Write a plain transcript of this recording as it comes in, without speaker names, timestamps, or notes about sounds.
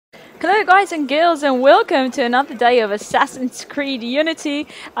Hello guys and girls, and welcome to another day of Assassin's Creed Unity.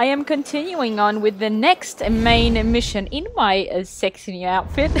 I am continuing on with the next main mission in my sexy new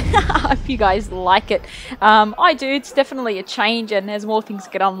outfit. I hope you guys like it. I do, it's definitely a change, and as more things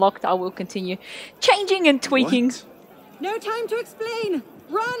get unlocked I will continue changing and tweaking. What? No time to explain!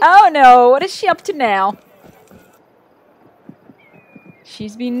 Run! Oh no, what is she up to now?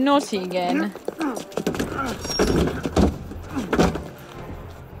 She's been naughty again.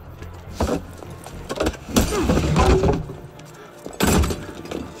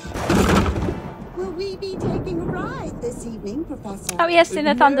 Will we be taking a ride this evening, Professor? Oh yes, in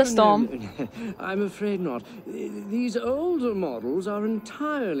a thunderstorm. No. I'm afraid not. These older models are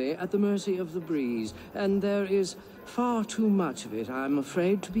entirely at the mercy of the breeze, and there is far too much of it, I'm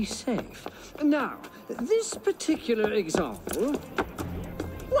afraid, to be safe. Now, this particular example,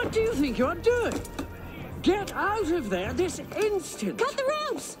 what do you think you're doing? Get out of there this instant! Cut the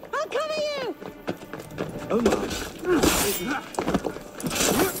ropes! I'll cover you! Oh my.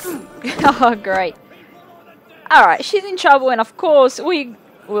 Oh great. Alright, she's in trouble, and of course we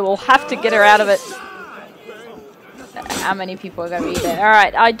will have to get her out of it. How many people are going to be there?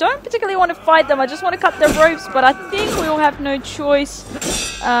 Alright, I don't particularly want to fight them, I just want to cut the ropes, but I think we will have no choice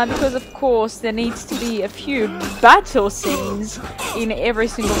because of course there needs to be a few battle scenes in every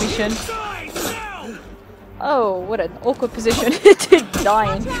single mission. Oh, what an awkward position to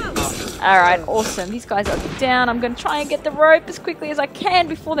die in. Alright, awesome. These guys are down. I'm going to try and get the rope as quickly as I can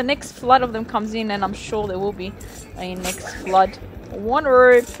before the next flood of them comes in, and I'm sure there will be a next flood. One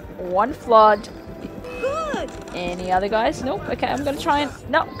rope, one flood. Good! Any other guys? Nope. Okay, I'm going to try and...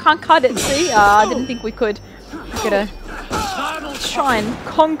 No, can't cut it. See? I didn't think we could. Gotta try and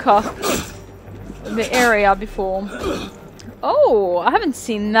conquer the area before. Oh, I haven't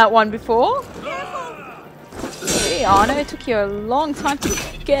seen that one before. Hey, Arno, it took you a long time to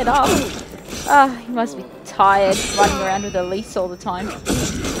get up. You must be tired running around with Elise all the time.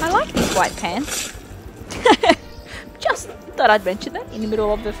 I like these white pants. Just thought I'd mention that in the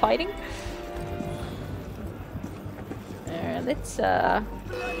middle of the fighting. Let's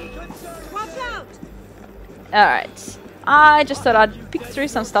Watch out! Alright. I just thought I'd pick through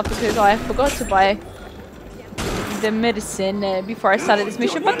some stuff because I forgot to buy the medicine before I started this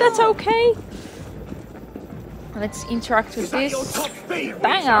mission, but that's okay. Let's interact with this.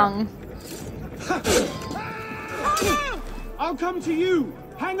 Bang! I'll come to you.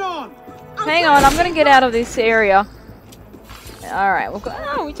 Hang on. Hang on, I'm gonna get out of this area. Alright, we've got...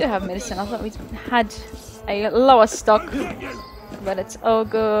 Oh, we do have medicine. I thought we had a lower stock. But it's all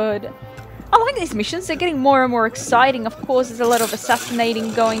good. I like these missions. They're getting more and more exciting. Of course, there's a lot of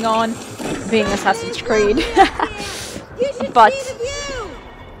assassinating going on. Being Assassin's Creed. But...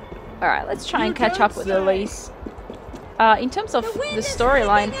 Alright, let's try and catch up with Elise. In terms of the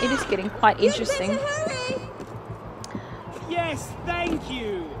storyline, it is getting quite interesting. Yes, thank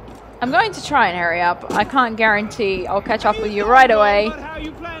you. I'm going to try and hurry up. I can't guarantee I'll catch up with you right away.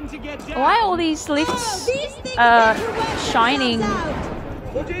 Why are all these lifts shining?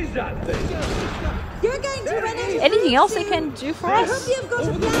 What is that thing? You're going to run out of Anything else they soon. can do for I us? hope you've got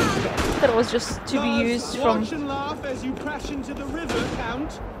a plan. That it was just to be used from... Watch and laugh as you crash into the river,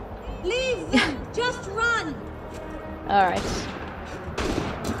 Count. Leave them. Just run. Alright.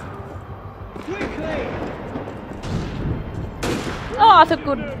 Quickly. Oh, I thought I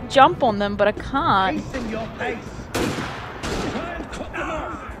could jump on them, but I can't. Hasten your pace. Try and cut them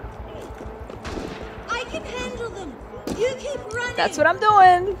off. I can handle them. You keep running. That's what I'm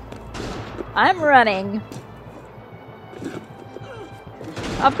doing. I'm running.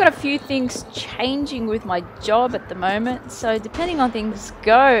 I've got a few things changing with my job at the moment, so depending on things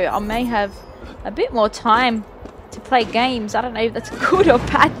go, I may have a bit more time to play games. I don't know if that's a good or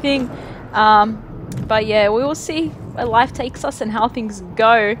bad thing. But yeah, we will see where life takes us and how things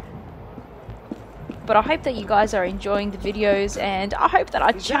go. But I hope that you guys are enjoying the videos, and I hope that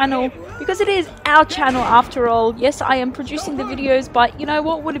our channel, because it is our channel after all. Yes, I am producing the videos, but you know,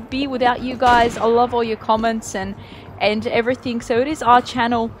 what would it be without you guys? I love all your comments and everything, so it is our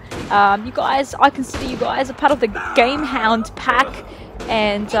channel. You guys, I consider you guys a part of the Gamehound pack,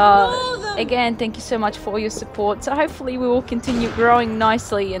 and again, thank you so much for your support. So hopefully we will continue growing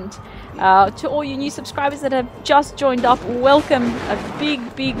nicely, and to all you new subscribers that have just joined up, welcome, a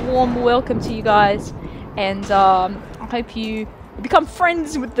big warm welcome to you guys, and I hope you become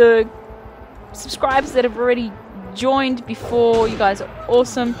friends with the subscribers that have already joined before. You guys are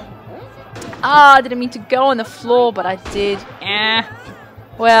awesome. I didn't mean to go on the floor, but I did.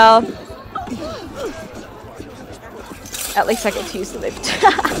 Well, at least I get to use the lift.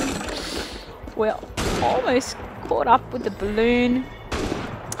 We're almost caught up with the balloon.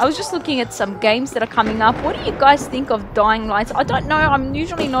 I was just looking at some games that are coming up. What do you guys think of Dying Light? I don't know. I'm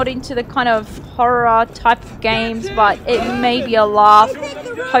usually not into the kind of horror type of games, but it may be a laugh.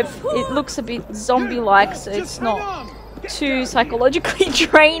 Hope it looks a bit zombie-like, so it's not too psychologically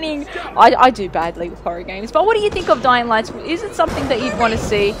draining. I do badly with horror games. But what do you think of Dying Light? Is it something that you'd want to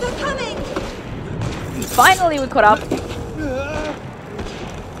see? They're coming! Finally, we caught up.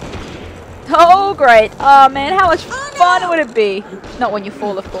 Oh, great. Oh, man, how much fun would it be? Not when you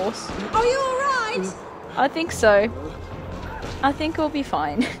fall, of course. Are you alright? I think so. I think we'll be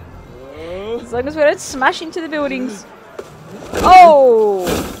fine. As long as we don't smash into the buildings. Oh!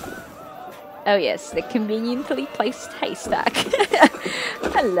 Oh, yes, the conveniently placed haystack.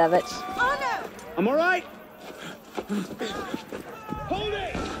 I love it. Oh no! I'm all right. Hold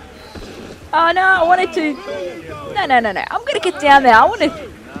it. Oh, no, I wanted to... No. I'm going to get down there. I want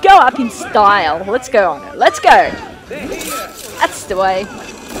to go up in style. Let's go on it. Let's go. That's the way.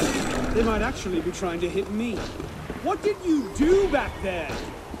 They might actually be trying to hit me. What did you do back there?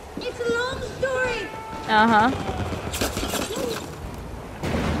 It's a long story. Uh-huh.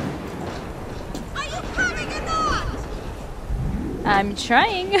 Are you coming or not? I'm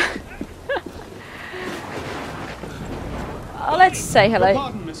trying. Oh, let's say hello.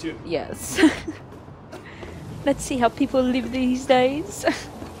 Pardon, monsieur. Yes. Let's see how people live these days.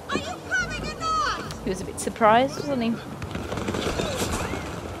 Are you coming or not? He was a bit surprised, wasn't he?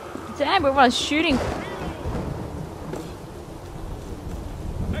 Damn, everyone's shooting.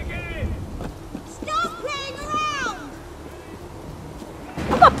 Stop playing around!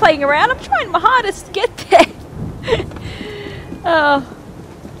 I'm not playing around. I'm trying my hardest to get there. Oh.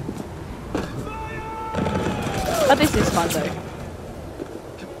 But this is fun though.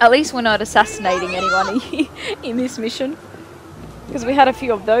 At least we're not assassinating anyone in this mission. Because we had a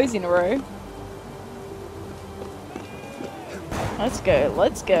few of those in a row. Let's go,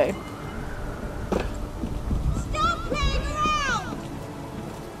 let's go. Stop playing around!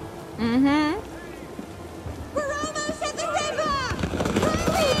 Mm-hmm. We're almost at the river!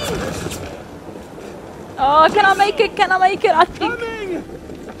 Hurry! Oh, can I make it? Can I make it? I think. Coming!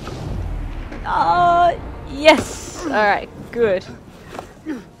 Oh, yes. Alright, good.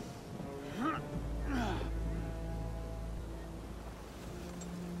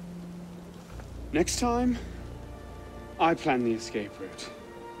 Next time, I plan the escape route.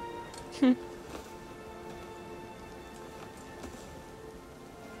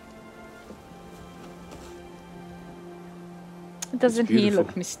 Doesn't he beautiful.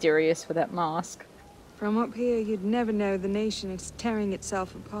 look mysterious with that mask? From up here, you'd never know the nation is tearing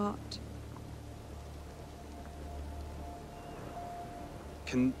itself apart.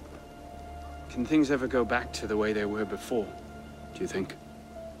 Can things ever go back to the way they were before, do you think?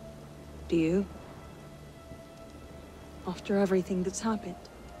 Do you? After everything that's happened?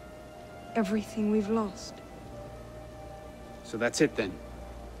 Everything we've lost? So that's it then.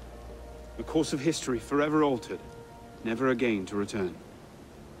 The course of history forever altered, never again to return.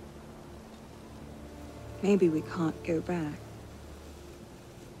 Maybe we can't go back.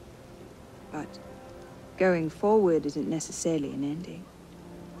 But going forward isn't necessarily an ending.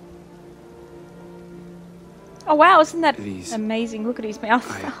 Oh wow, isn't that Elise, amazing? Look at his mouth.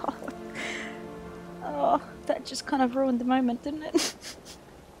 Oh, that just kind of ruined the moment, didn't it?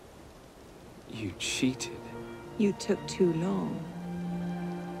 You cheated. You took too long.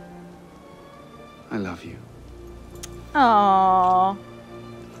 I love you. Aww.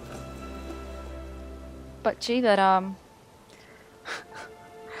 But gee, that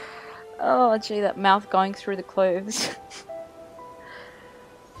oh gee, that mouth going through the clothes.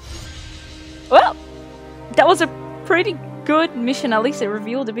 Well, that was a pretty good mission. At least it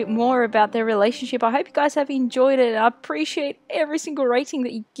revealed a bit more about their relationship. I hope you guys have enjoyed it. I appreciate every single rating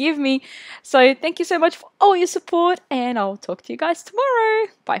that you give me. So thank you so much for all your support, and I'll talk to you guys tomorrow.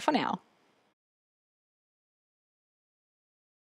 Bye for now.